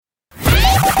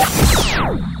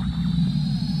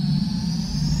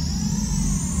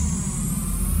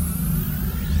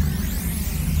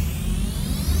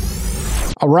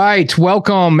All right.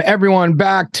 Welcome everyone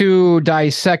back to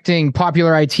Dissecting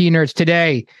Popular IT Nerds.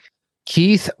 Today,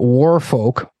 Keith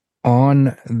Worfolk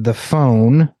on the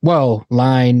phone. Well,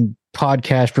 line,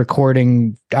 podcast,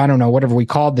 recording, I don't know, whatever we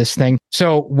called this thing.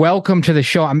 So welcome to the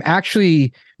show. I'm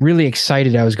actually really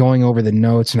excited. I was going over the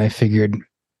notes and I figured,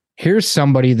 here's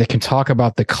somebody that can talk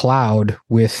about the cloud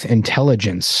with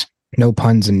intelligence. No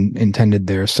puns intended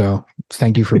there. So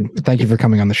thank you for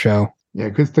coming on the show. Yeah,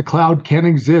 because the cloud can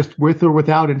exist with or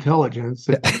without intelligence.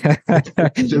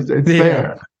 It's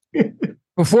there.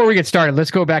 Before we get started,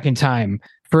 let's go back in time.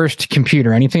 First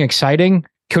computer. Anything exciting?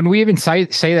 Can we even say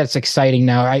that's exciting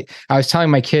now? I was telling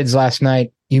my kids last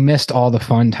night, you missed all the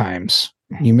fun times.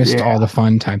 You missed all the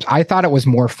fun times. I thought it was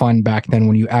more fun back then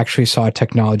when you actually saw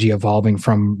technology evolving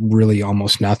from really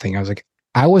almost nothing. I was like,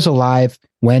 I was alive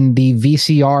when the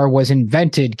VCR was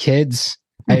invented, kids.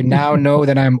 I now know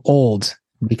that I'm old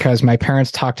because my parents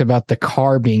talked about the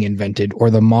car being invented or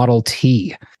the Model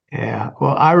T. Yeah.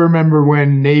 Well, I remember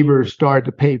when neighbors started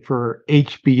to pay for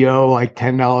HBO like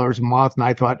 $10 a month. And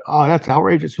I thought, oh, that's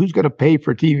outrageous. Who's going to pay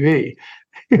for TV?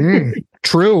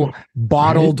 True.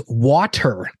 Bottled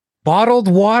water. Bottled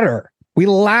water. We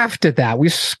laughed at that. We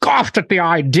scoffed at the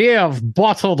idea of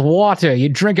bottled water. You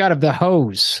drink out of the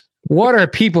hose. What are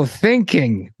people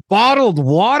thinking? Bottled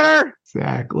water?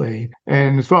 Exactly.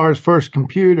 And as far as first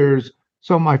computers,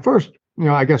 so my first,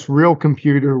 I guess real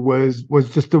computer was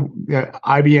just a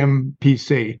IBM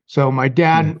PC. So my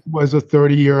dad was a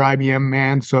 30-year IBM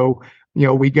man. So,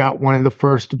 we got one of the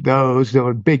first of those. They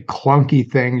were big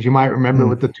clunky things. You might remember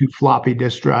with the 2 floppy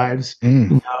disk drives.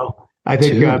 I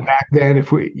think back then,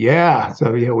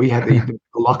 we had the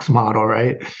deluxe model,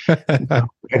 right?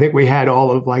 I think we had all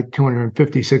of like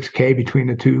 256K between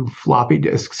the 2 floppy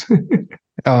disks.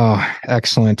 Oh,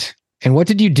 excellent. And what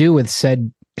did you do with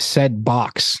said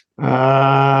box?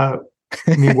 I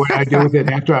mean, what did I do with it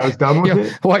after I was done with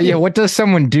it? What does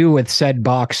someone do with said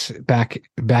box back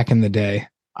in the day?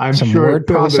 I'm sure word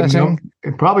processing.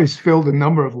 It probably filled a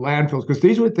number of landfills because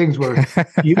these things were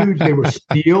huge. They were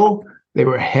steel. They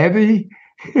were heavy.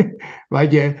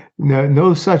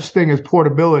 No such thing as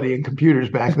portability in computers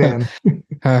back then.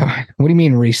 What do you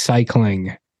mean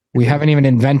recycling? We haven't even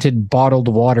invented bottled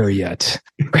water yet.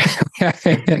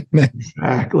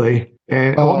 Exactly.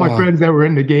 And all my friends that were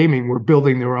into gaming were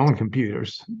building their own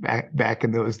computers back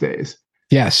in those days.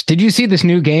 Yes. Did you see this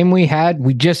new game we had?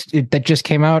 That just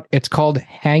came out. It's called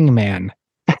Hangman.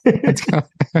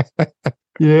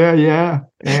 Yeah.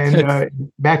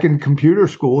 And back in computer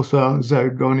school, so I was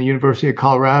going to University of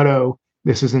Colorado.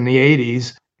 This is in the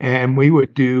 80s. And we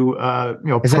would do,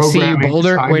 is that CU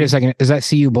Boulder? Wait a second. Is that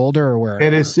CU Boulder or where?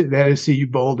 That is CU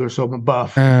Boulder. So I'm a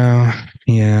buff. Oh,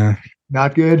 yeah.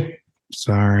 Not good.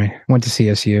 Sorry. Went to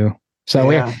CSU. So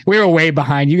we were way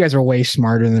behind. You guys were way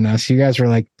smarter than us. You guys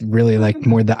were really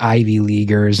more the Ivy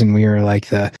Leaguers. And we were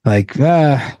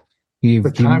you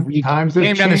came down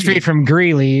the street from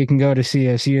Greeley. You can go to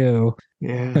CSU.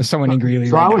 Yeah. There's someone in Greeley.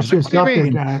 So I was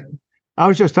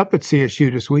just up at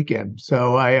CSU this weekend.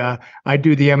 So I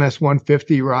do the MS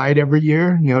 150 ride every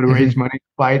year, to raise money to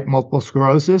fight multiple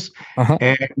sclerosis.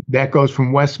 And that goes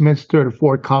from Westminster to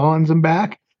Fort Collins and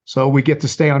back. So we get to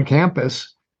stay on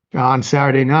campus on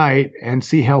Saturday night and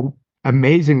see how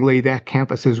amazingly that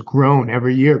campus has grown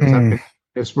every year. Because I've been on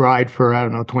this ride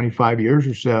for, 25 years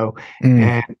or so.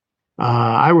 And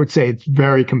I would say it's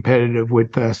very competitive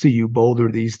with CU Boulder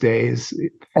these days.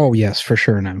 Oh, yes, for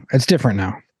sure. Now it's different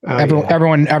now.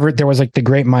 Everyone there was the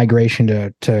great migration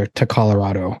to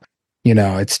Colorado.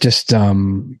 It's just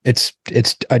it's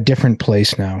a different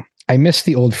place now. I miss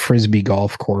the old Frisbee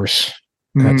golf course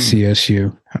at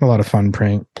CSU. Had a lot of fun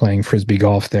playing Frisbee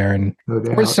golf there. And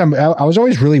there was I was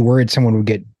always really worried someone would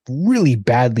get really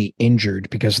badly injured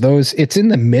because it's in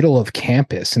the middle of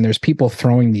campus and there's people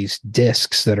throwing these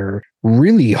discs that are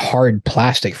really hard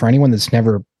plastic for anyone that's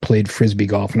never played Frisbee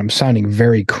golf. And I'm sounding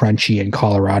very crunchy and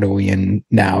Colorado-ian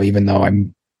now, even though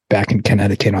I'm back in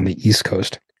Connecticut on the East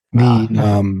Coast.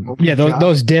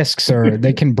 Those discs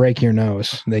they can break your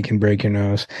nose. They can break your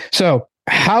nose. So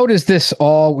how does this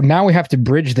now we have to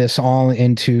bridge this all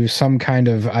into some kind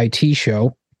of IT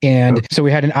show. And so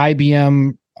we had an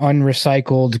IBM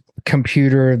unrecycled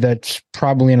computer that's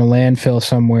probably in a landfill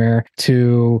somewhere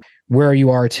to where you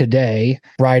are today,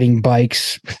 riding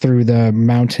bikes through the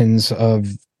mountains of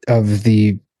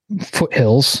the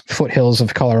foothills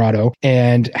of Colorado.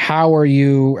 And how'd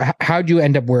you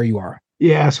end up where you are?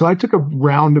 Yeah, so I took a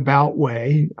roundabout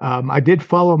way. I did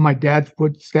follow my dad's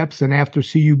footsteps, and after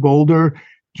CU Boulder,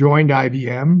 joined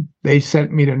IBM. They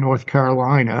sent me to North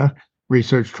Carolina,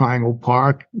 Research Triangle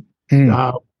Park.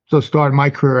 So started my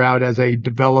career out as a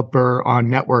developer on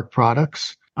network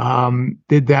products.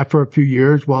 Did that for a few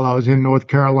years while I was in North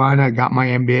Carolina. I got my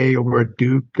MBA over at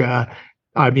Duke.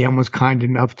 IBM was kind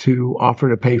enough to offer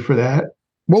to pay for that.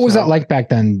 What was that like back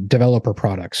then, developer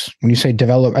products? When you say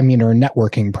develop, I mean, or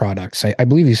networking products. I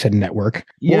believe you said network.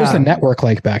 What was the network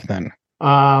like back then?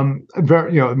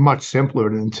 Very, much simpler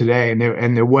than today. And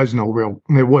there was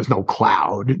no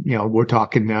cloud. We're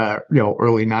talking,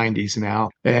 early 90s now.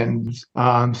 And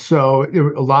so there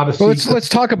were a lot of. Well, let's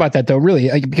talk about that though, really,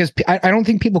 because I don't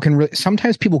think people can really,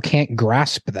 sometimes people can't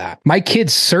grasp that. My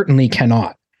kids certainly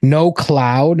cannot. No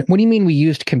cloud. What do you mean we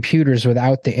used computers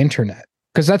without the internet?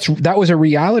 Because that was a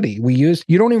reality we used.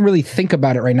 You don't even really think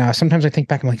about it right now. Sometimes I think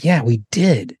back, I'm like, yeah, we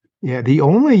did. Yeah, the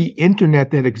only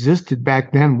internet that existed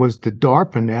back then was the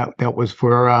DARPA net that was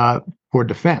for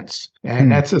defense.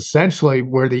 And that's essentially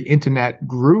where the internet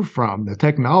grew from. The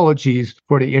technologies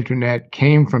for the internet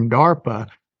came from DARPA.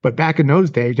 But back in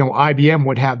those days, IBM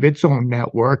would have its own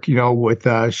network,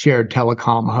 with shared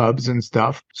telecom hubs and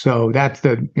stuff. So that's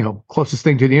the, closest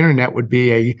thing to the internet would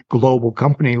be a global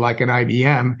company like an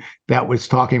IBM that was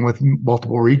talking with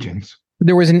multiple regions.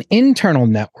 There was an internal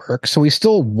network, so we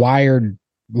still wired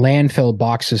landfill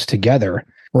boxes together,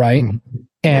 right? Mm-hmm.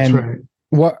 And that's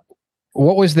right.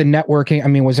 What was the networking? I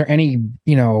mean, was there any, do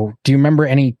you remember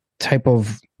any type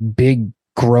of big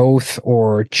growth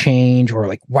or change, or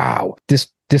like, wow, this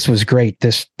was great,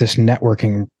 this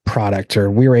networking product,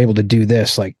 or we were able to do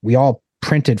this, like we all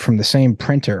printed from the same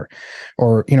printer,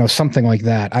 or something like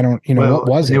that? I don't, what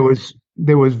was it?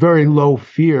 There was very low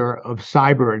fear of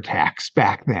cyber attacks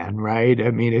back then, right? I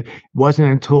mean, it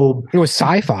wasn't until it was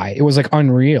sci-fi. It was like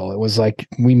unreal. It was like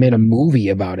we made a movie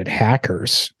about it,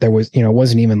 hackers. There was, it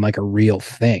wasn't even like a real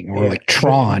thing, or like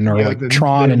Tron, or like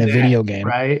Tron in a video game,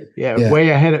 right? Yeah, way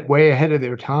ahead of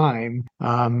their time.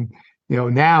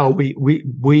 Now we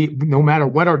no matter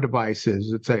what our device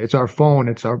is, it's our phone,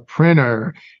 it's our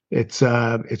printer, it's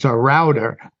our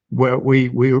router, where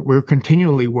we're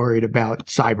continually worried about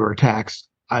cyber attacks.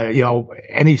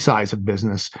 Any size of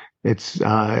business, it's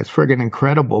friggin'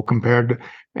 incredible compared to,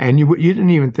 and you didn't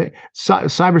even think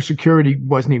cybersecurity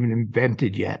wasn't even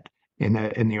invented yet in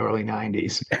the early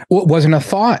 90s. Well, it wasn't a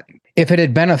thought. If it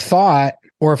had been a thought,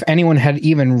 or if anyone had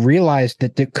even realized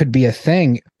that it could be a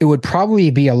thing, it would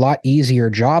probably be a lot easier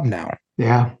job now.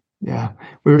 Yeah.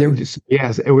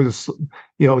 Yes, it was,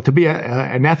 to be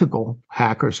an ethical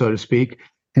hacker, so to speak,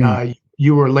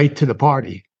 you were late to the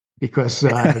party, because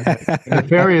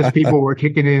nefarious people were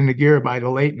kicking it into gear by the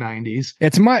late 90s.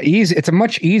 It's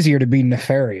much easier to be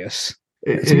nefarious.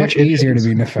 It's much easier to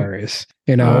be nefarious.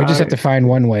 We just have to find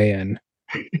one way in.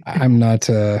 I'm not.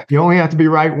 You only have to be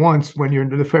right once when you're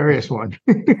the nefarious one.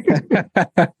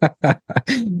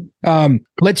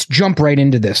 Let's jump right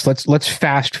into this. Let's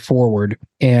fast forward.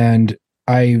 And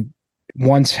I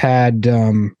once had.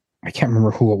 I can't remember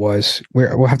who it was.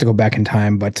 We'll have to go back in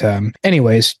time. But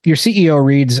anyways, your CEO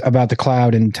reads about the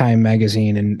cloud in Time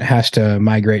Magazine and has to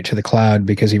migrate to the cloud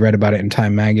because he read about it in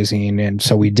Time Magazine. And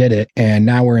so we did it. And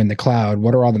now we're in the cloud.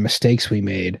 What are all the mistakes we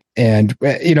made? And,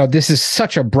 this is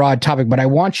such a broad topic, but I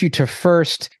want you to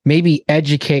first maybe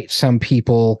educate some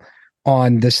people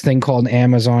on this thing called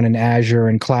Amazon and Azure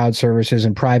and cloud services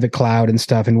and private cloud and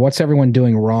stuff. And what's everyone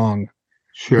doing wrong?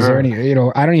 Sure. Is there any,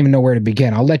 I don't even know where to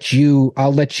begin. I'll let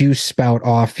you spout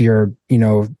off your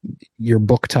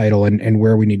book title and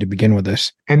where we need to begin with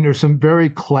this. And there's some very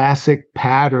classic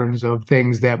patterns of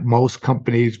things that most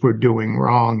companies were doing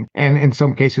wrong, and in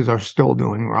some cases are still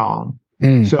doing wrong.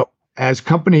 So as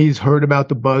companies heard about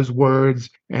the buzzwords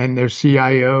and their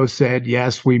CIO said,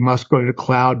 yes, we must go to the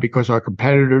cloud because our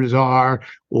competitors are,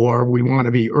 or we want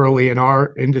to be early in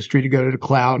our industry to go to the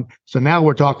cloud. So now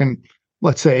we're talking,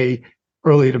 let's say,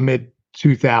 early to mid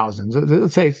 2000s.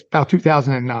 Let's say it's about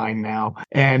 2009 now.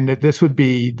 And this would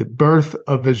be the birth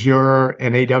of Azure,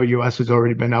 and AWS has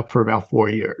already been up for about 4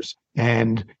 years.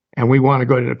 And we want to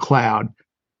go to the cloud.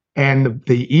 And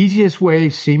the easiest way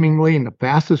seemingly, and the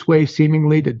fastest way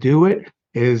seemingly to do it,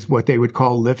 is what they would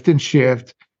call lift and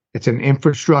shift. It's an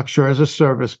infrastructure as a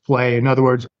service play. In other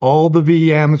words, all the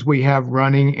VMs we have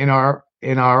running in our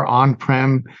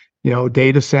on-prem,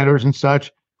 data centers and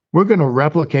such, we're going to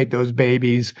replicate those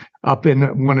babies up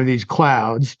in one of these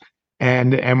clouds,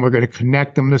 and we're going to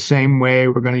connect them the same way.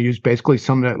 We're going to use basically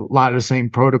a lot of the same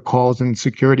protocols and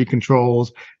security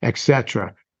controls,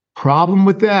 etc. Problem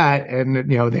with that, and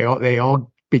they all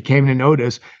became to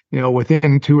notice,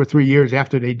 within 2 or 3 years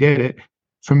after they did it,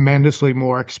 tremendously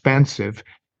more expensive,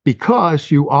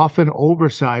 because you often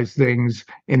oversize things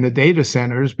in the data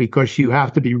centers because you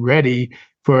have to be ready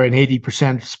for an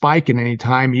 80% spike in any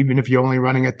time, even if you're only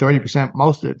running at 30%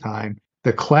 most of the time.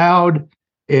 The cloud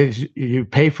is you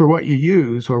pay for what you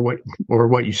use or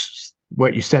what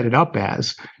you set it up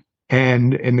as.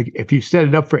 And if you set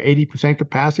it up for 80%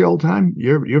 capacity all the time,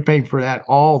 you're paying for that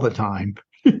all the time.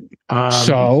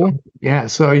 So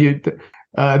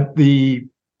the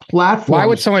platform. Why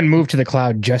would someone move to the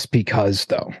cloud just because,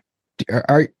 though?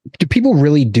 Do people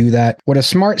really do that? Would a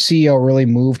smart CEO really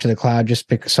move to the cloud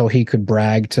just so he could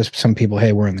brag to some people,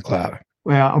 "Hey, we're in the cloud"?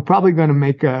 Well, I'm probably going to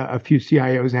make a few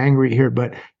CIOs angry here,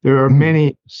 but there are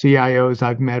many CIOs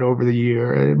I've met over the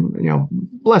year,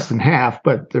 less than half,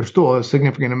 but there's still a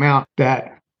significant amount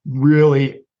that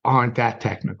really aren't that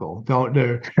technical.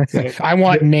 I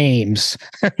want names.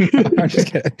 No, I'm just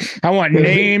kidding. I want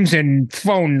names and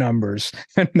phone numbers.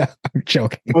 No, I'm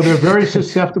joking. Well, they're very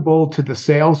susceptible to the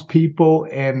salespeople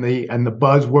and the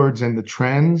buzzwords and the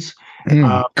trends.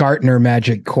 Gartner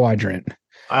Magic Quadrant.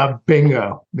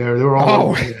 Bingo. They're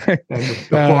all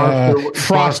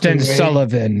Frost and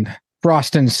Sullivan.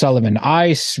 Frost and Sullivan.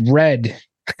 I read.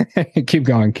 Keep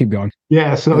going.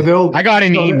 Yeah, so I got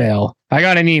an email. I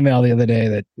got an email the other day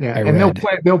that I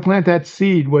read. They'll plant that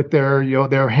seed with their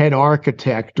their head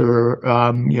architect or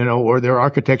their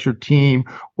architecture team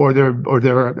or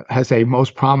their has a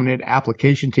most prominent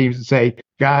application teams and say,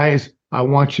 guys, I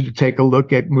want you to take a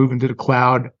look at moving to the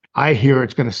cloud. I hear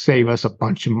it's going to save us a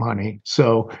bunch of money,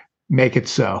 so make it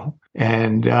so.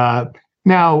 And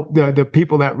now the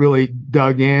people that really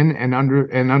dug in and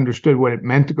understood what it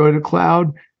meant to go to the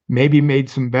cloud maybe made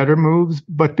some better moves.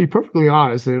 But to be perfectly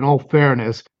honest, and in all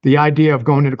fairness, the idea of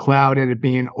going to the cloud and it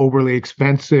being overly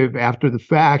expensive after the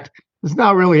fact is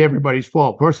not really everybody's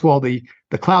fault. First of all, the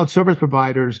cloud service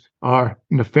providers are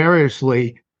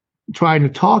nefariously trying to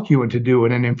talk you into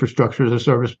doing an infrastructure as a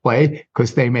service play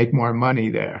because they make more money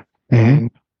there. Mm-hmm.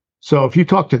 And so if you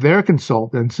talk to their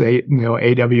consultants, say,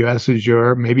 AWS,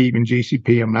 Azure, maybe even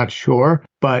GCP, I'm not sure,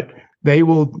 but they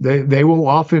will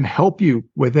often help you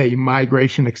with a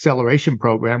migration acceleration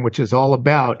program, which is all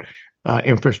about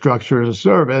infrastructure as a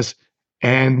service.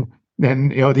 And then,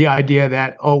 the idea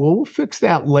that, we'll fix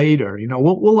that later,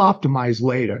 we'll optimize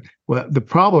later. Well, the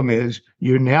problem is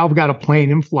you now have got a plane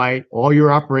in flight. All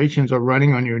your operations are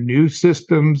running on your new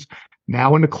systems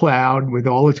now in the cloud with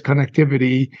all its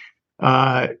connectivity,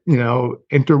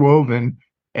 interwoven,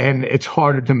 and it's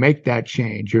harder to make that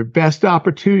change. Your best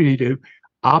opportunity to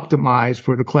optimize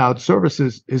for the cloud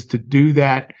services is to do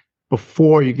that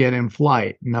before you get in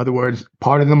flight. In other words,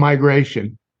 part of the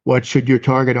migration, what should your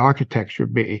target architecture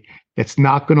be? It's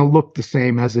not going to look the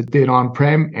same as it did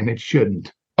on-prem, and it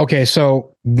shouldn't. Okay,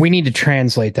 so we need to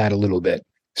translate that a little bit.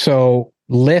 So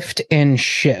lift and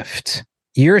shift.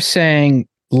 You're saying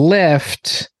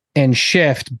lift and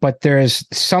shift, but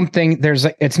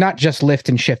it's not just lift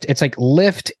and shift. It's like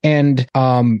lift and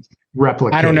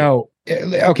replicate. I don't know.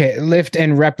 Okay, lift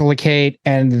and replicate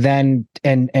and then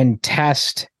and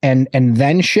test and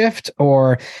then shift,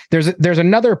 or there's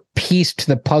another piece to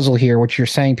the puzzle here which you're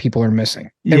saying people are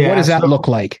missing. And what does that look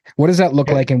like? What does that look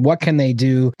like, and what can they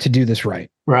do to do this right?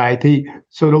 Right.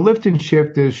 So the lift and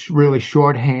shift is really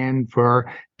shorthand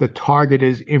for the target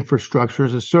is infrastructure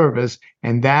as a service,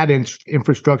 and that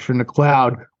infrastructure in the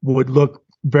cloud would look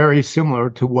very similar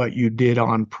to what you did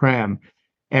on-prem.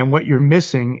 And what you're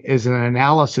missing is an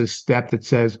analysis step that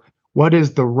says, what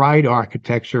is the right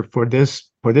architecture for this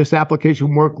application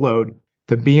workload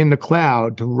to be in the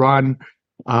cloud to run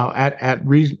at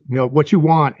reason? What you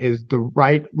want is the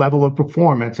right level of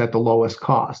performance at the lowest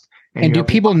cost. And do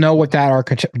people know what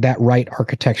that right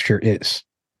architecture is?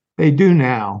 They do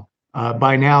now.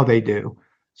 By now they do.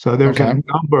 So there's a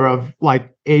number of,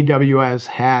 like AWS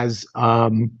has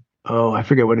I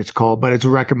forget what it's called, but it's a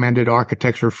recommended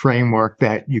architecture framework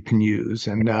that you can use.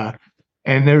 And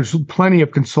there's plenty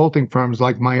of consulting firms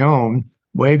like my own,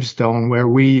 Wavestone, where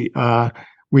we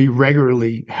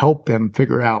regularly help them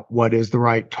figure out what is the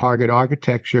right target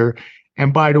architecture.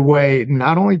 And by the way,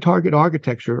 not only target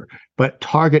architecture, but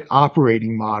target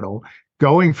operating model.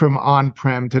 Going from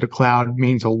on-prem to the cloud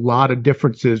means a lot of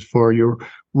differences for your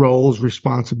roles,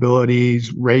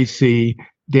 responsibilities, RACI,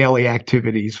 daily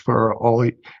activities for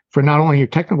not only your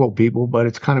technical people, but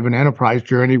it's kind of an enterprise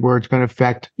journey where it's going to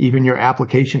affect even your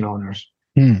application owners.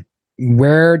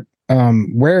 Where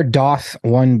doth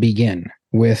one begin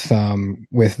with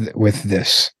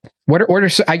this?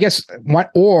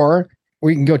 Or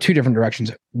we can go two different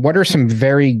directions. What are some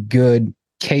very good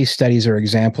case studies or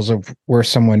examples of where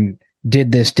someone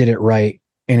did it right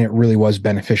and it really was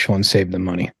beneficial and saved them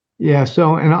money? Yeah.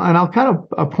 So, and I'll kind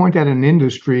of point at an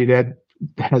industry that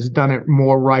has done it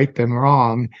more right than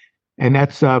wrong, and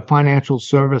that's financial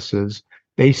services.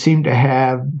 They seem to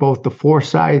have both the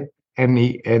foresight and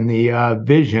the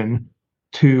vision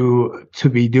to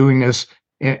be doing this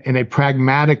in a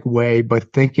pragmatic way,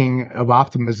 but thinking of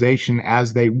optimization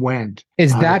as they went.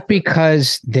 Is that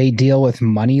because they deal with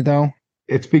money, though?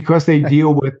 It's because they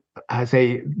deal with, as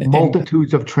a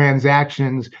multitudes of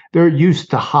transactions. They're used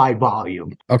to high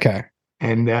volume. Okay.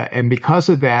 And because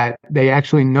of that, they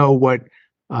actually know what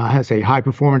has a high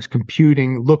performance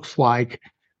computing looks like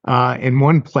in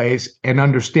one place, and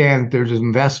understand there's an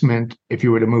investment if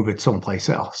you were to move it someplace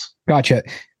else. Gotcha.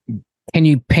 Can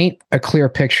you paint a clear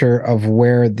picture of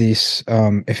where these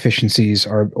efficiencies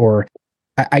are, or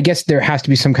I guess there has to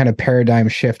be some kind of paradigm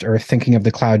shift or thinking of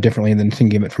the cloud differently than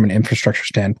thinking of it from an infrastructure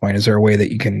standpoint. Is there a way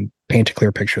that you can paint a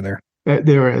clear picture there?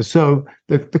 There is. So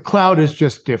the cloud is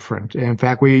just different. In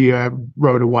fact, we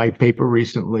wrote a white paper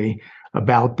recently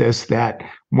about this, that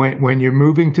when you're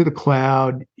moving to the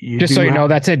cloud, just so you know,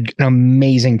 that's an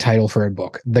amazing title for a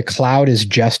book. The cloud is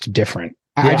just different.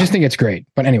 Yeah. I just think it's great.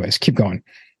 But anyways, keep going.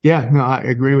 Yeah, no, I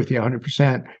agree with you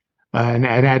 100%. And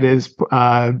that is,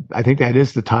 I think that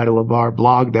is the title of our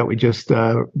blog that we just,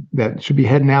 that should be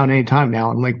heading out anytime now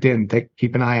on LinkedIn.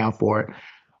 Keep an eye out for it.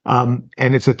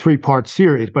 And it's a 3-part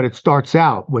series, but it starts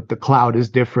out with the cloud is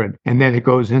different. And then it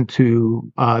goes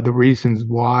into the reasons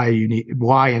why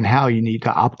and how you need to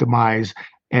optimize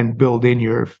and build in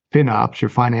your FinOps, your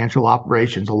financial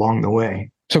operations along the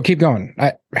way. So keep going.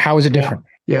 How is it different?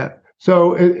 Yeah.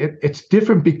 So it's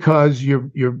different because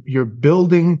you're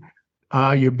building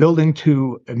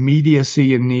to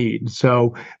immediacy and need.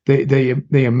 So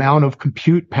the amount of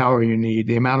compute power you need,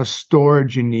 the amount of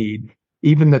storage you need,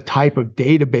 even the type of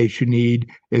database you need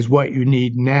is what you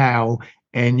need now.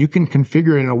 And you can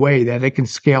configure it in a way that it can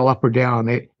scale up or down.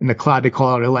 In the cloud, they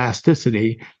call it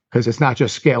elasticity, because it's not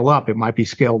just scale up, it might be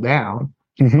scale down.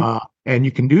 Mm-hmm. And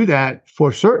you can do that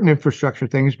for certain infrastructure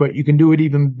things, but you can do it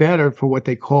even better for what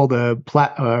they call the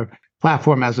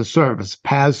platform as a service,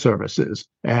 PaaS services.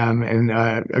 And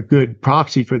a good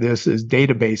proxy for this is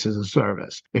database as a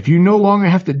service. If you no longer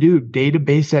have to do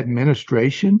database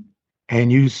administration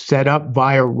and you set up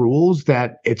via rules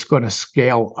that it's going to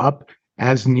scale up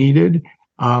as needed,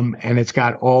 and it's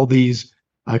got all these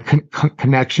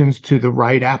connections to the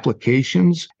right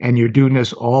applications, and you're doing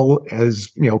this all as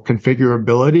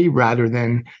configurability rather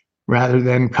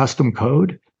than custom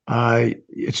code.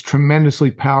 It's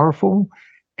tremendously powerful.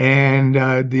 And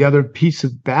the other piece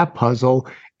of that puzzle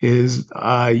is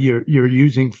you're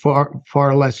using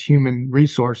far less human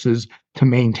resources to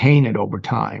maintain it over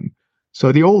time.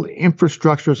 So the old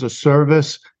infrastructure as a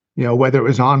service, whether it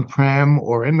was on-prem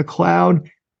or in the cloud,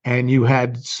 and you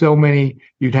had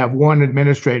you'd have one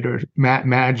administrator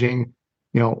managing,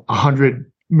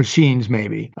 100 machines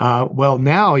maybe. Well,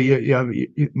 now you're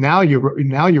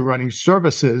running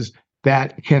services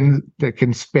that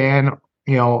can span,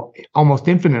 almost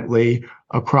infinitely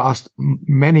across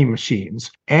many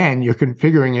machines, and you're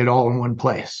configuring it all in one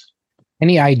place.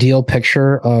 Any ideal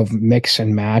picture of mix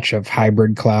and match of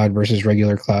hybrid cloud versus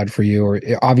regular cloud for you? Or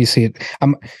obviously,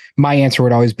 my answer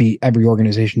would always be every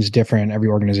organization is different. Every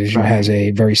organization has a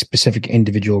very specific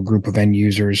individual group of end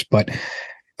users. But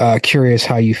curious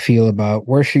how you feel about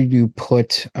where should you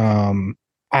put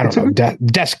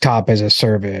desktop as a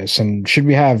service, and should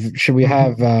we have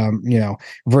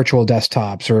virtual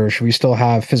desktops, or should we still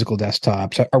have physical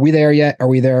desktops? Are we there yet? Are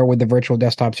we there with the virtual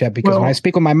desktops yet? Because when I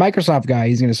speak with my Microsoft guy,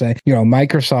 he's going to say,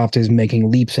 Microsoft is making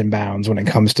leaps and bounds when it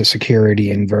comes to security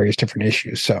and various different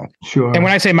issues. So sure. And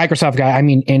when I say Microsoft guy, I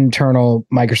mean internal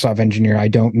Microsoft engineer. I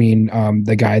don't mean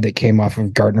the guy that came off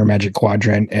of Gartner Magic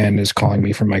Quadrant and is calling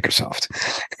me from Microsoft.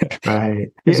 Right.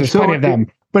 There's plenty of them.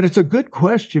 But it's a good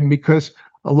question, because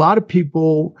a lot of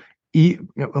people, a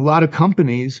lot of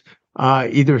companies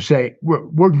either say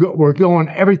we're going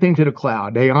everything to the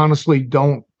cloud. They honestly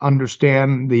don't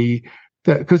understand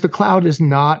because the cloud is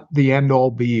not the end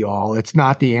all be all. It's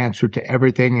not the answer to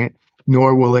everything,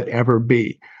 nor will it ever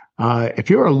be. If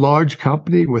you're a large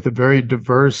company with a very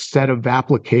diverse set of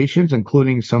applications,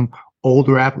 including some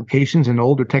older applications and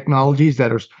older technologies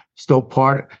that are still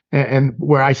part, and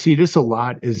where I see this a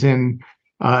lot is in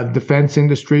defense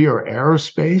industry or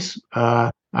aerospace.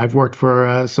 I've worked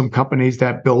for some companies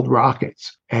that build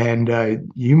rockets, and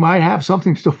you might have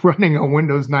something still running on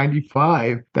Windows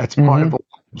 95 that's part of a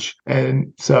launch.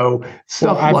 And so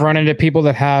I've run into people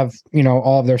that have,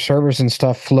 all of their servers and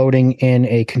stuff floating in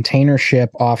a container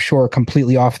ship offshore,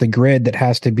 completely off the grid, that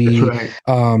has to be,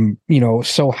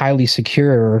 so highly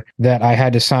secure that I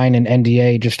had to sign an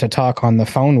NDA just to talk on the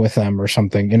phone with them or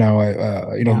something,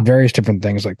 various different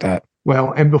things like that.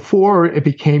 Well, and before it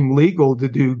became legal to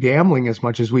do gambling as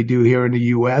much as we do here in the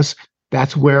U.S.,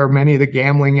 that's where many of the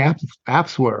gambling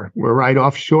apps were right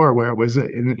offshore, where it was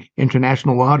in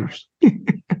international waters.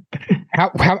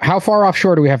 How far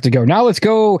offshore do we have to go? Now let's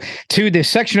go to the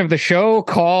section of the show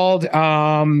called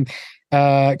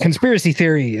conspiracy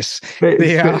theories.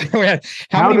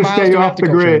 How many miles do we have to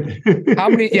go grid?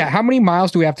 How many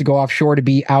miles do we have to go offshore to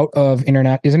be out of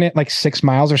internet? Isn't it like 6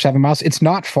 miles or 7 miles? It's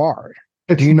not far.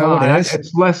 Do you know what it is?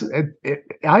 It's less.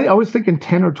 I was thinking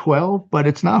 10 or 12, but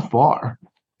it's not far.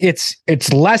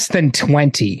 It's less than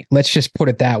 20. Let's just put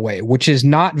it that way, which is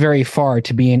not very far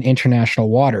to be in international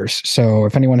waters. So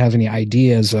if anyone has any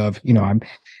ideas of,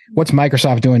 what's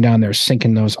Microsoft doing down there,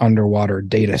 sinking those underwater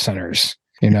data centers?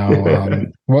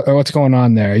 What's going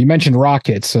on there? You mentioned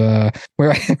rockets. No,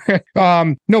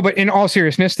 but in all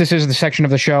seriousness, this is the section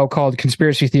of the show called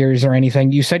conspiracy theories or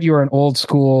anything. You said you were an old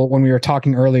school, when we were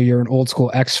talking earlier, you're an old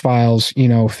school X-Files,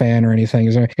 fan or anything.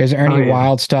 Is there any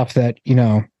wild stuff that,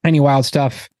 any wild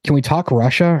stuff? Can we talk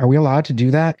Russia? Are we allowed to do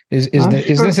that? Is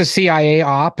this a CIA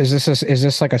op? Is this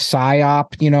like a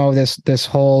PSYOP? This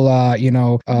whole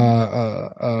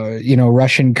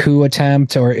Russian coup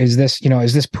attempt, or is this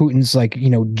Putin's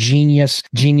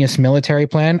genius military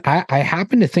plan? I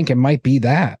happen to think it might be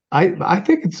that. I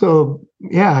think it's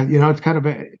it's kind of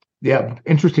a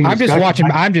interesting. I'm just watching.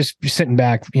 I'm just sitting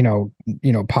back,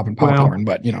 popping popcorn.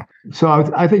 But So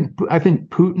I think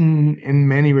Putin, in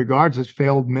many regards, has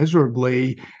failed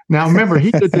miserably. Now, remember, he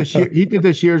did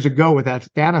this years ago with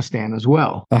Afghanistan as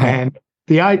well, and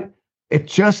it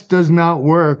just does not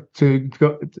work to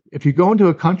go if you go into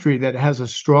a country that has a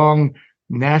strong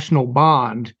national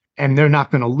bond and they're not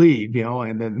going to leave.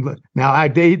 And then now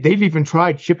they've even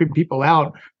tried shipping people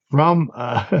out from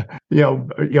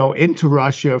into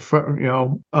Russia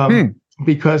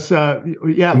because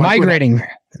migrating.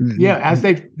 As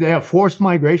they have forced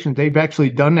migration, they've actually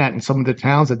done that in some of the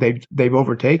towns that they've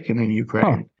overtaken in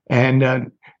Ukraine. And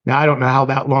now I don't know how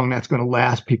long that's going to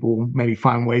last. People will maybe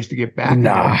find ways to get back.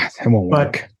 It won't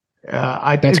work.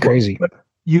 That's crazy. But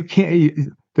you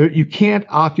can't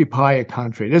occupy a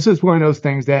country. This is one of those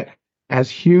things that, as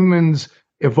humans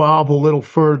evolve a little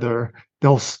further,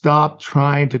 they'll stop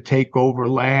trying to take over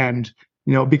land,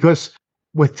 because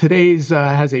with today's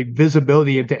has a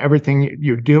visibility into everything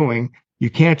you're doing. You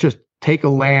can't just take a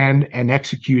land and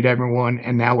execute everyone,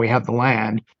 and now we have the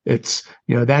land. It's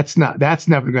that's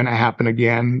never going to happen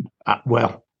again.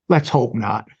 Well, let's hope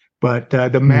not. But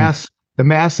the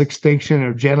mass extinction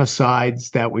or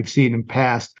genocides that we've seen in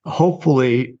past,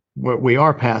 hopefully we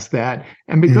are past that,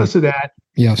 and because of that.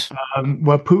 Yes.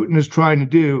 What Putin is trying to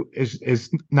do is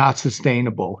not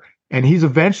sustainable, and he's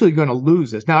eventually going to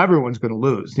lose this. Now everyone's going to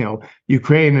lose.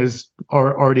 Ukraine is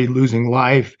already losing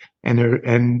life,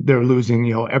 and they're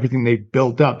losing everything they've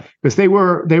built up, because they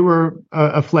were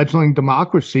a fledgling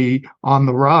democracy on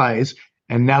the rise,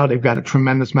 and now they've got a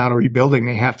tremendous amount of rebuilding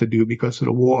they have to do because of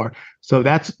the war. So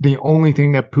that's the only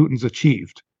thing that Putin's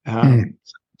achieved.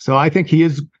 So I think he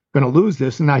is going to lose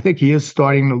this, and I think he is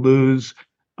starting to lose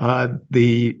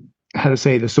the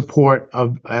support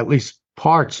of at least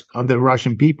parts of the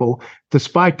Russian people,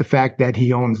 despite the fact that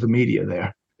he owns the media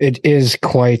there. It is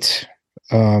quite,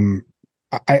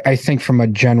 I think, from a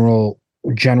general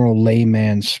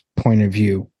layman's point of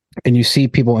view, and you see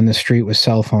people in the street with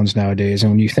cell phones nowadays,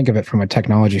 and when you think of it from a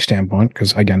technology standpoint,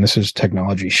 because again, this is a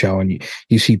technology show, and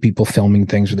you see people filming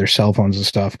things with their cell phones and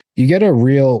stuff, you get a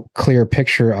real clear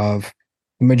picture of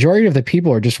the majority of the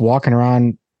people are just walking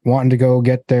around wanting to go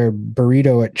get their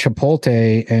burrito at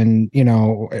Chipotle and,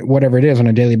 whatever it is on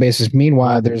a daily basis.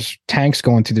 Meanwhile, there's tanks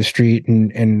going through the street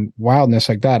and wildness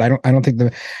like that. I don't think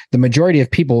the majority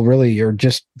of people really are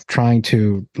just trying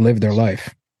to live their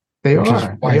life. They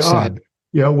are.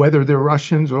 Whether they're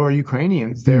Russians or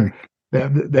Ukrainians, I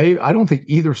don't think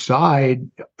either side,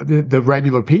 the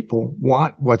regular people,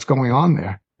 want what's going on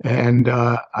there. And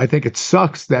I think it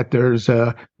sucks that there's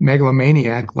a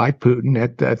megalomaniac like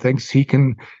Putin that thinks he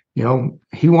can,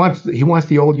 he wants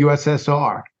the old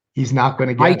USSR. He's not going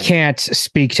to get it. Can't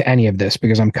speak to any of this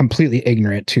because I'm completely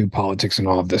ignorant to politics and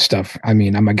all of this stuff. I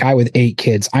mean, I'm a guy with 8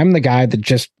 kids. I'm the guy that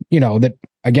just, that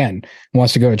again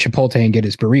wants to go to Chipotle and get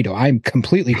his burrito. I'm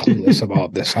completely clueless of all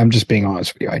of this. I'm just being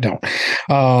honest with you. I don't.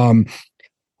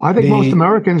 I think most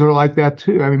Americans are like that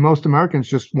too. I mean, most Americans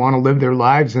just want to live their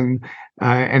lives and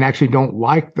actually don't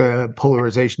like the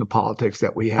polarization of politics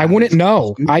that we have. I wouldn't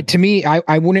know. I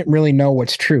wouldn't really know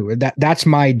what's true. That's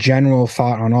my general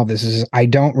thought on all this is I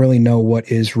don't really know what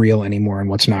is real anymore and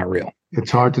what's not real.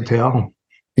 It's hard to tell.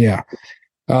 Yeah.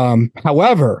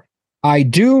 However, I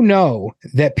do know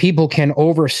that people can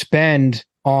overspend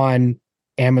on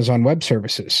Amazon Web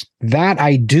Services. That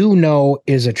I do know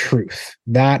is a truth.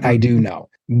 That I do know.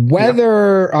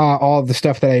 Whether all the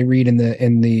stuff that I read in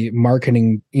the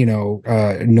marketing,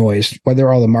 noise, whether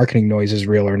all the marketing noise is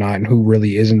real or not, and who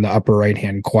really is in the upper right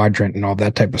hand quadrant and all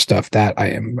that type of stuff, that I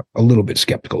am a little bit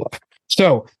skeptical of.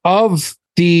 So, of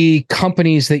the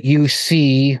companies that you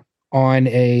see on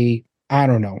a, I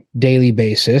don't know, daily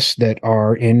basis that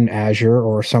are in Azure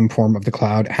or some form of the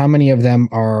cloud, how many of them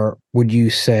would you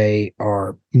say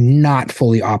are not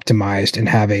fully optimized and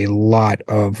have a lot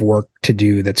of work to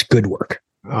do that's good work?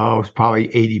 Oh, it's probably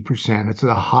 80%. It's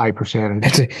a high percentage.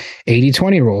 It's a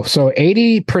 80-20 rule. So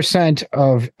 80%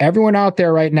 of everyone out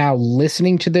there right now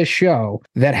listening to this show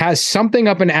that has something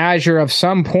up in Azure of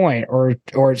some point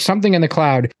or something in the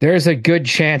cloud, there's a good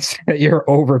chance that you're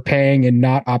overpaying and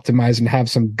not optimized and have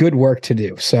some good work to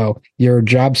do. So your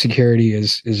job security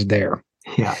is there.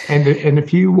 Yeah. And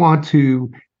if you want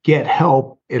to get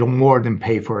help, it'll more than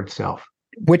pay for itself.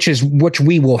 Which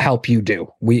we will help you do.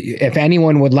 If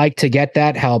anyone would like to get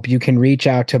that help, you can reach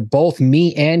out to both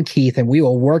me and Keith, and we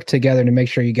will work together to make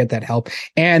sure you get that help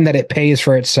and that it pays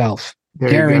for itself. There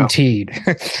guaranteed.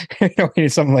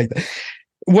 Something like that.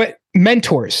 What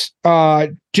mentors?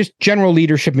 Just general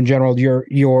leadership in general.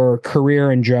 Your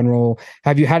career in general.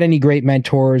 Have you had any great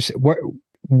mentors?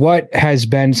 What has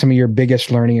been some of your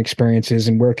biggest learning experiences,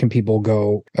 and where can people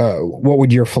go? What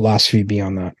would your philosophy be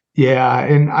on that? Yeah,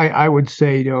 and I would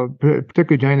say,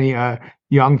 particularly to any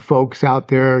young folks out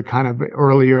there, kind of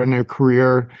earlier in their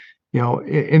career,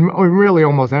 in really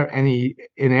almost any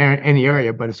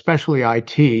area, but especially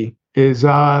IT, is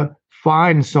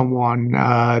find someone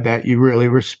that you really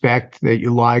respect, that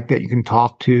you like, that you can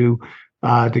talk to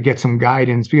get some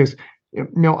guidance, because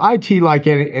IT, like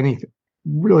anything.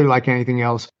 Really, like anything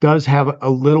else, does have a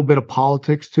little bit of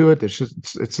politics to it.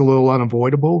 It's a little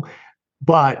unavoidable,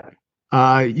 but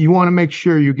you want to make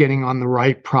sure you're getting on the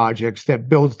right projects that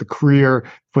builds the career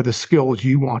for the skills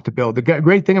you want to build. The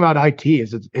great thing about IT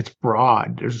is it's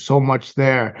broad. There's so much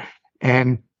there.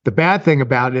 And the bad thing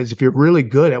about it is if you're really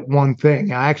good at one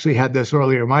thing, I actually had this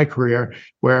earlier in my career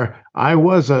where I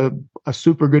was a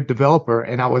super good developer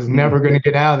and I was never going to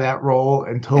get out of that role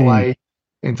until I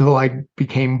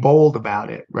became bold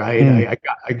about it, right?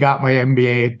 I got my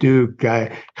MBA at Duke.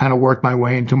 I kind of worked my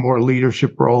way into more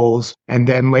leadership roles. And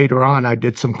then later on, I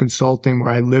did some consulting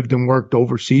where I lived and worked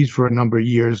overseas for a number of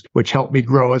years, which helped me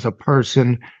grow as a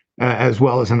person as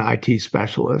well as an IT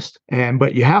specialist.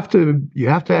 But you have to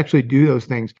actually do those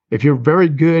things. If you're very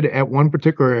good at one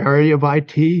particular area of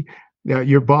IT,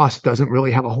 your boss doesn't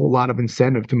really have a whole lot of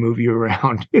incentive to move you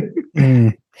around.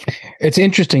 It's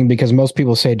interesting because most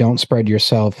people say don't spread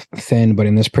yourself thin, but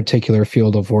in this particular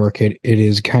field of work, it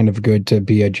is kind of good to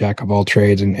be a jack of all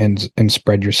trades and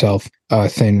spread yourself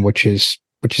thin, which is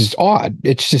odd.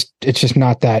 It's just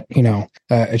not that,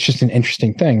 it's just an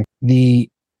interesting thing.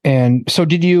 And so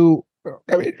did you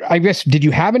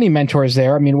have any mentors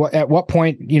there? I mean, at what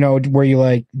point, were you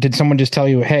like, did someone just tell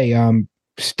you, hey,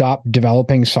 stop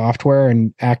developing software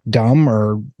and act dumb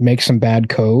or make some bad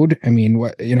code? I mean,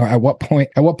 at what point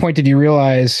did you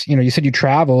realize, you said you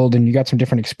traveled and you got some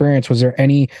different experience. Was there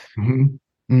any?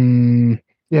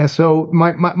 Yeah. So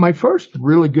my first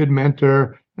really good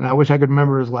mentor, and I wish I could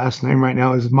remember his last name right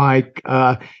now, is Mike.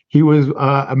 He was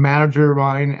a manager of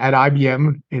mine at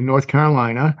IBM in North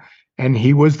Carolina. And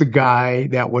he was the guy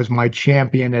that was my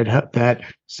champion that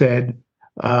said,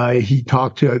 he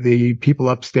talked to the people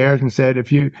upstairs and said,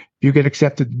 if you get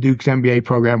accepted to Duke's MBA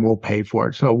program, we'll pay for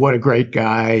it. So what a great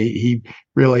guy. He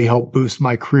really helped boost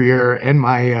my career and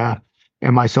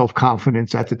my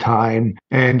self-confidence at the time.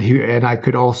 And I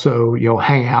could also,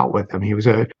 hang out with him. He was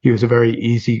a very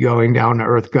easygoing, down to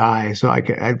earth guy. So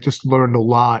I just learned a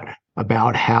lot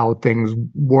about how things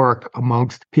work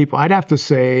amongst people. I'd have to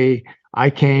say I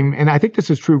came, and I think this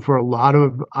is true for a lot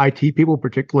of IT people,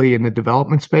 particularly in the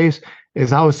development space,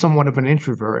 is I was somewhat of an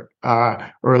introvert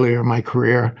earlier in my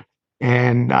career.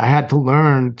 And I had to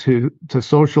learn to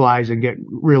socialize and get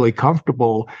really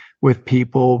comfortable with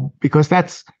people, because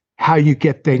that's how you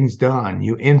get things done.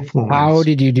 You influence. How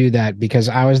did you do that? Because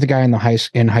I was the guy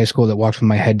in high school that walked with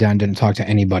my head down, didn't talk to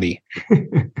anybody.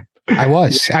 I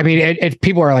was. I mean,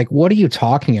 people are like, what are you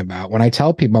talking about? When I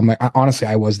tell people, I'm like, honestly,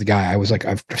 I was the guy. I was like,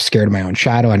 I'm scared of my own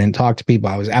shadow. I didn't talk to people.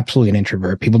 I was absolutely an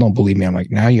introvert. People don't believe me. I'm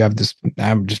like, now you have this.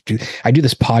 I do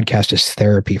this podcast as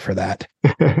therapy for that.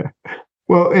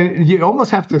 Well, and you almost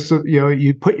have to,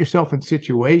 you put yourself in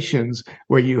situations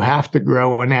where you have to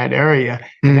grow in that area.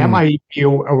 And that might be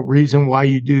a reason why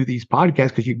you do these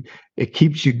podcasts, because it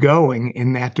keeps you going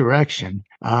in that direction.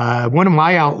 One of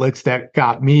my outlets that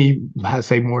got me,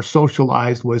 more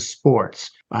socialized was sports.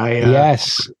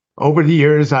 Yes. Over the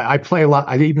years, I play a lot.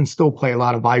 I even still play a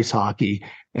lot of ice hockey.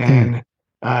 And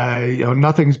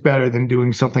Nothing's better than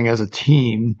doing something as a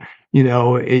team.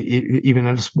 Even in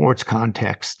a sports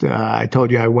context. I told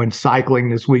you I went cycling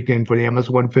this weekend for the MS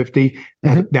 150.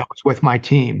 That was with my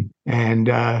team, and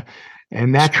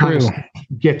that kind of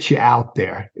gets you out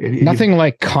there. Nothing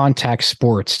like contact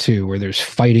sports too, where there's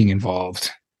fighting involved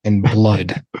and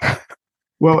blood.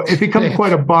 Well, it becomes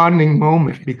quite a bonding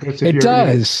moment because it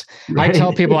does. Right? I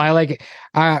tell people bye.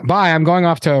 I'm going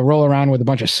off to roll around with a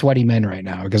bunch of sweaty men right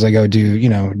now because I go do,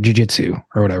 jujitsu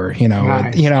or whatever,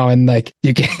 nice. And like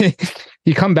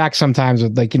you come back sometimes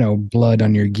with like, blood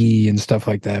on your gi and stuff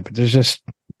like that. But there's just,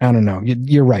 I don't know.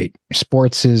 You're right.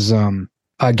 Sports is,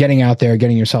 getting out there,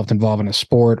 getting yourself involved in a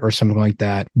sport or something like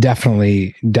that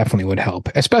definitely would help,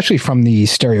 especially from the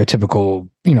stereotypical,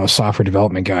 software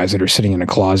development guys that are sitting in a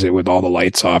closet with all the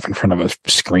lights off in front of a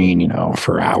screen,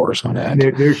 for hours on end.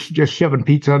 They're just shoving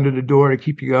pizza under the door to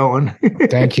keep you going.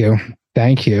 Thank you.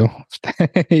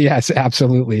 Yes,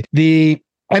 absolutely. The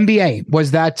MBA, was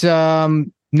that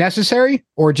necessary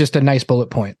or just a nice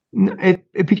bullet point?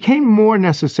 It became more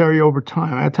necessary over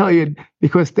time. I tell you,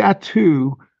 because that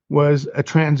too was a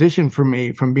transition for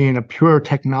me from being a pure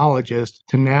technologist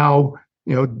to now,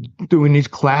 doing these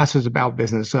classes about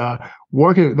business.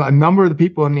 Working, a number of the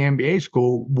people in the MBA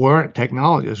school weren't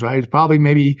technologists, right? It's probably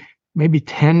maybe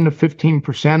 10 to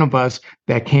 15% of us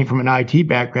that came from an IT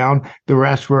background. The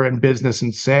rest were in business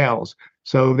and sales.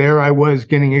 So there I was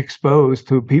getting exposed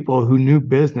to people who knew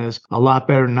business a lot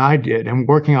better than I did and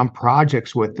working on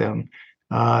projects with them.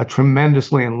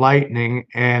 Tremendously enlightening.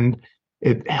 And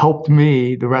it helped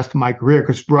me the rest of my career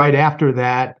because right after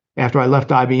that, after I left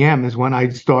IBM is when I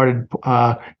started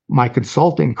my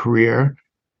consulting career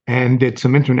and did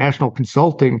some international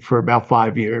consulting for about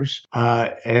 5 years.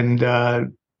 That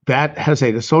has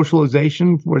the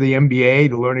socialization for the MBA,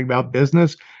 the learning about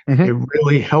business. It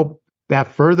really helped that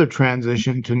further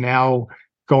transition to now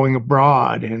going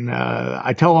abroad. And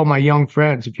I tell all my young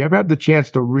friends, if you ever have the chance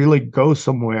to really go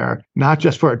somewhere, not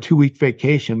just for a 2-week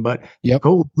vacation, but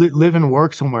go live and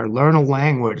work somewhere, learn a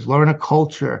language, learn a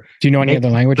culture. Do you know any other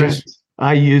languages? Friends.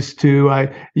 I used to.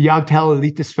 Jag talar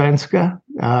lite svenska.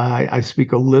 I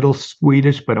speak a little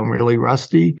Swedish, but I'm really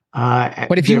rusty.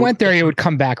 But if you went there, it would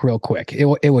come back real quick.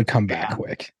 It would come back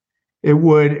quick. It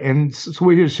would, and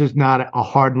Swedish is not a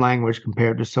hard language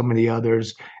compared to some of the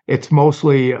others. It's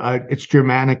mostly it's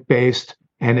Germanic based,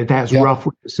 and it has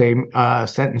roughly the same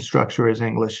sentence structure as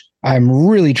English. I'm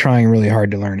really trying really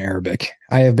hard to learn Arabic.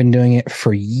 I have been doing it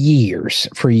for years,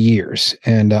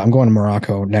 and I'm going to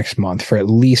Morocco next month for at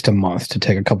least a month to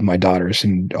take a couple of my daughters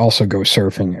and also go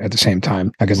surfing at the same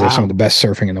time because there's some of the best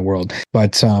surfing in the world.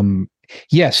 But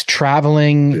yes,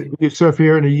 traveling. You surf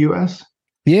here in the U.S.?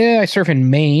 Yeah, I surf in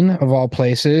Maine, of all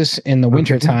places, in the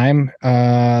wintertime.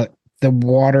 The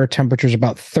water temperature is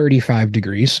about 35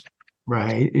 degrees.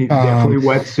 Right. Definitely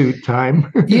wetsuit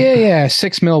time. yeah.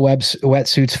 6 mil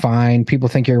wetsuit's fine. People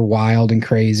think you're wild and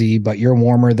crazy, but you're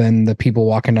warmer than the people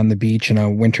walking down the beach in a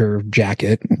winter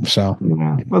jacket. So,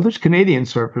 well, there's Canadian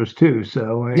surfers too.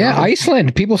 So,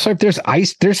 Iceland. People surf. There's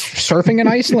surfing in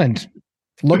Iceland.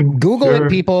 Look, Google it,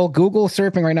 people. Google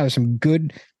surfing right now. There's some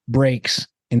good breaks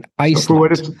in Iceland. For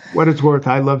what it's worth,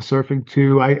 I love surfing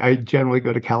too. I generally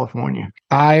go to California.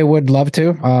 I would love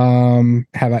to.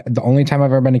 The only time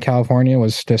I've ever been to California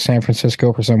was to San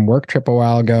Francisco for some work trip a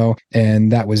while ago,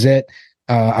 and that was it.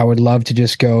 I would love to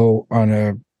just go on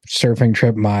a surfing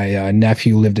trip. My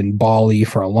nephew lived in Bali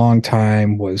for a long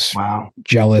time. Was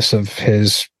jealous of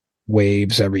his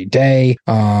waves every day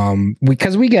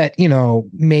because we get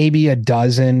maybe a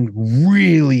dozen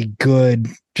really good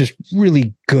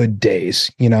days.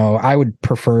 I would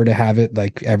prefer to have it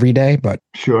like every day, but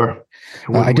sure.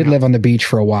 I did live on the beach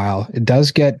for a while.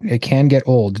 It can get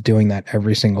old doing that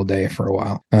every single day for a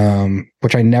while,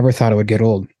 which I never thought it would get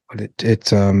old, but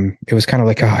it was kind of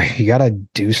like, oh, you got to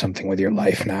do something with your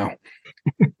life now.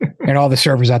 And all the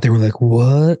surfers out there were like,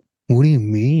 what do you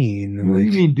mean? What do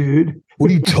you mean, dude? What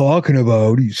are you talking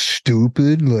about? Are you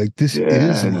stupid? Like, this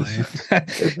is life.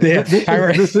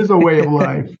 This is a way of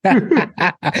life.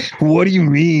 What do you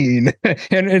mean?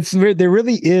 And there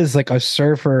really is like a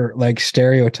surfer like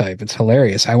stereotype. It's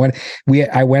hilarious. I went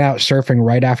out surfing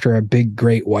right after a big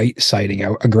great white sighting.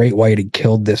 A great white had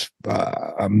killed this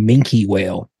a minke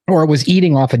whale. Or was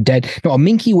eating off a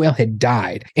minke whale had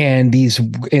died. And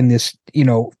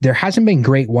there hasn't been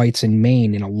great whites in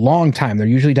Maine in a long time. They're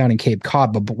usually down in Cape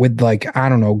Cod, but with like, I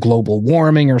don't know, global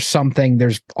warming or something,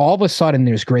 there's all of a sudden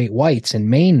there's great whites in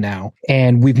Maine now.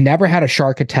 And we've never had a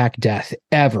shark attack death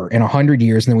ever in 100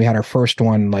 years. And then we had our first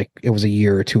one, like it was a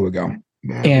year or two ago.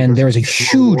 Yeah, and there was a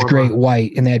huge great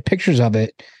white and they had pictures of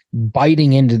it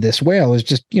biting into this whale. It was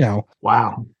just,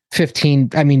 wow.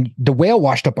 15, I mean, the whale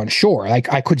washed up on shore.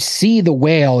 Like I could see the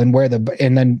whale and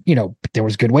then, there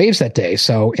was good waves that day.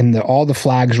 So all the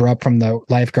flags were up from the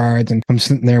lifeguards, and I'm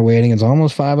sitting there waiting. It's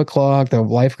almost 5:00. The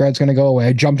lifeguard's going to go away.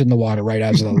 I jumped in the water right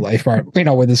as the lifeguard,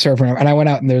 with the surfer. And I went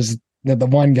out, and there's the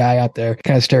one guy out there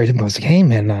kind of stared at him. I was like, hey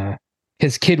man,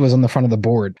 his kid was on the front of the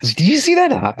board. I was like, did you see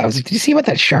that? I was like, did you see about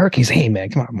that shark? He's, hey man,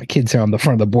 come on, my kid's on the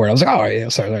front of the board. I was like, oh yeah,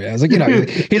 sorry. I was like,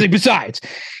 he's like, besides,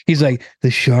 he's like,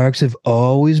 the sharks have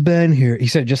always been here. He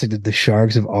said just like the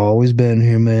sharks have always been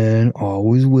here, man,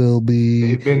 always will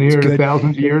be. They've been here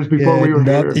thousands of years before we were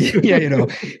here. Yeah,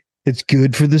 it's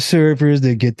good for the surfers.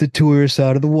 They get the tourists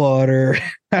out of the water.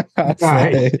 Nice.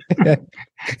 That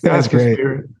was great.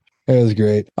 That was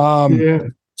great.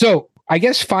 So I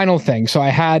guess final thing. So I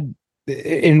had,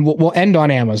 and we'll end on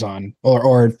Amazon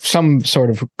or some sort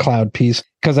of cloud piece,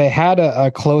 because I had a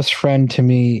close friend to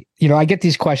me. I get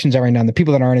these questions every now and then. The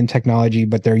people that aren't in technology,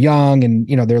 but they're young and,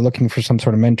 they're looking for some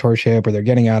sort of mentorship, or they're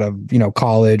getting out of,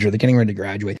 college, or they're getting ready to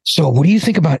graduate. So what do you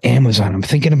think about Amazon? I'm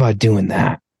thinking about doing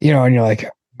that, and you're like,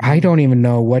 I don't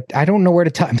know where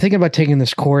to tell. I'm thinking about taking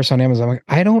this course on Amazon. I'm like,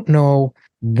 I don't know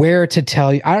where to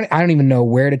tell you. I don't even know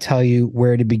where to tell you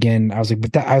where to begin. I was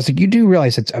like, you do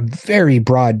realize it's a very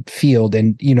broad field,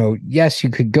 and yes,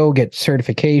 you could go get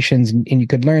certifications and you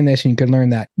could learn this and you could learn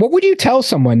that. What would you tell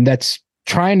someone that's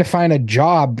trying to find a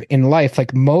job in life?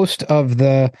 Like most of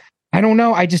I don't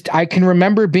know. I can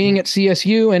remember being at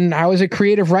CSU, and I was a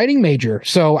creative writing major.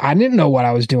 So I didn't know what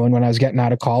I was doing when I was getting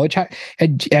out of college.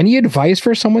 Any advice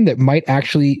for someone that might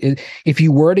actually, if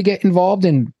you were to get involved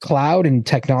in cloud and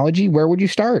technology, where would you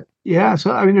start? Yeah.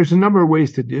 So, I mean, there's a number of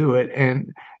ways to do it.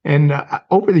 And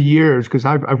over the years, because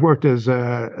I've worked as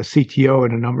a CTO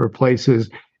in a number of places,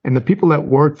 and the people that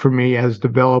work for me as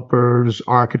developers,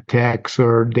 architects,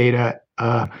 or data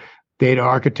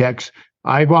architects,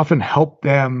 I've often helped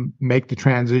them make the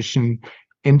transition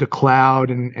into cloud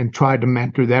and tried to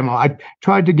mentor them. I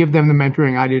tried to give them the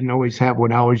mentoring I didn't always have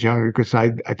when I was younger, because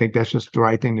I think that's just the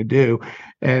right thing to do.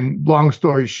 And long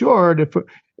story short,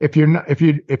 if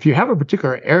you have a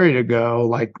particular area to go,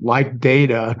 like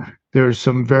data, there's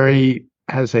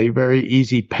has a very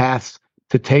easy path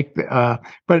to take.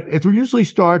 But it usually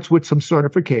starts with some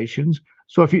certifications.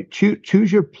 So if you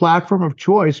choose your platform of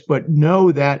choice, but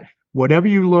know that whatever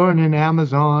you learn in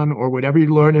Amazon or whatever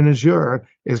you learn in Azure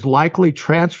is likely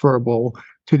transferable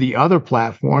to the other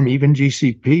platform, even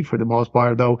GCP for the most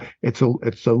part, though it's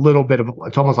a little bit of,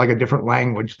 it's almost like a different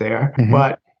language there.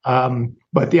 Mm-hmm.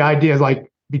 But the idea is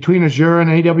like between Azure and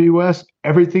AWS,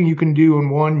 everything you can do in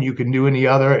one, you can do in the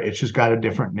other. It's just got a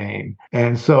different name.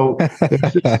 And so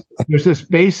there's this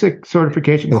basic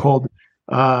certification called,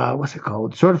 what's it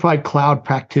called? Certified Cloud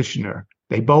Practitioner.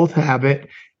 They both have it.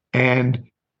 And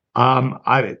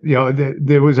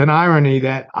there was an irony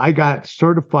that I got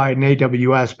certified in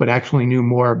AWS, but actually knew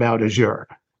more about Azure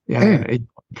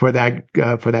for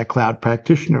that cloud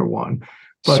practitioner one.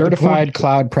 But certified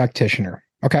cloud practitioner.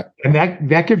 Okay. And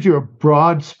that gives you a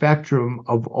broad spectrum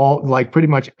of all, like pretty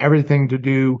much everything to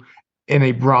do in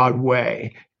a broad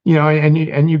way.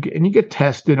 And you get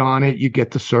tested on it, you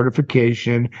get the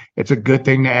certification. It's a good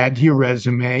thing to add to your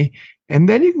resume. And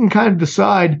then you can kind of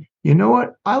decide, you know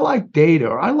what, I like data,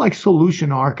 or I like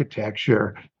solution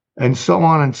architecture, and so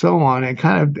on, and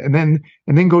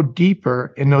then go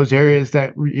deeper in those areas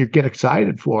that you get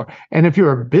excited for. And if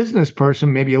you're a business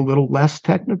person, maybe a little less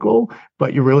technical,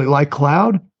 but you really like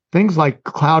cloud, things like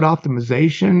cloud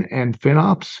optimization and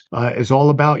FinOps is all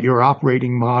about your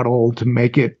operating model to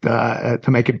make it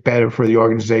better for the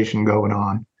organization going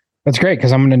on. That's great,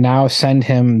 because I'm going to now send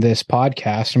him this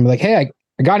podcast and be like, hey,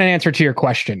 I got an answer to your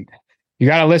question. You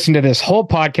got to listen to this whole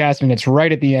podcast, and it's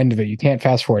right at the end of it. You can't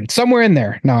fast forward. It's somewhere in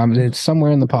there. No, it's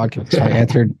somewhere in the podcast. So I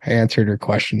answered your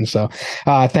question. So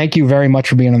thank you very much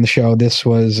for being on the show. This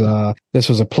was a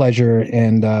pleasure,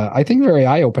 and I think very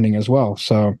eye-opening as well.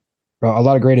 So a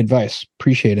lot of great advice.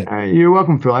 Appreciate it. You're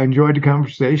welcome, Phil. I enjoyed the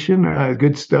conversation.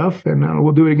 Good stuff, and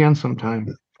we'll do it again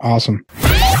sometime. Awesome.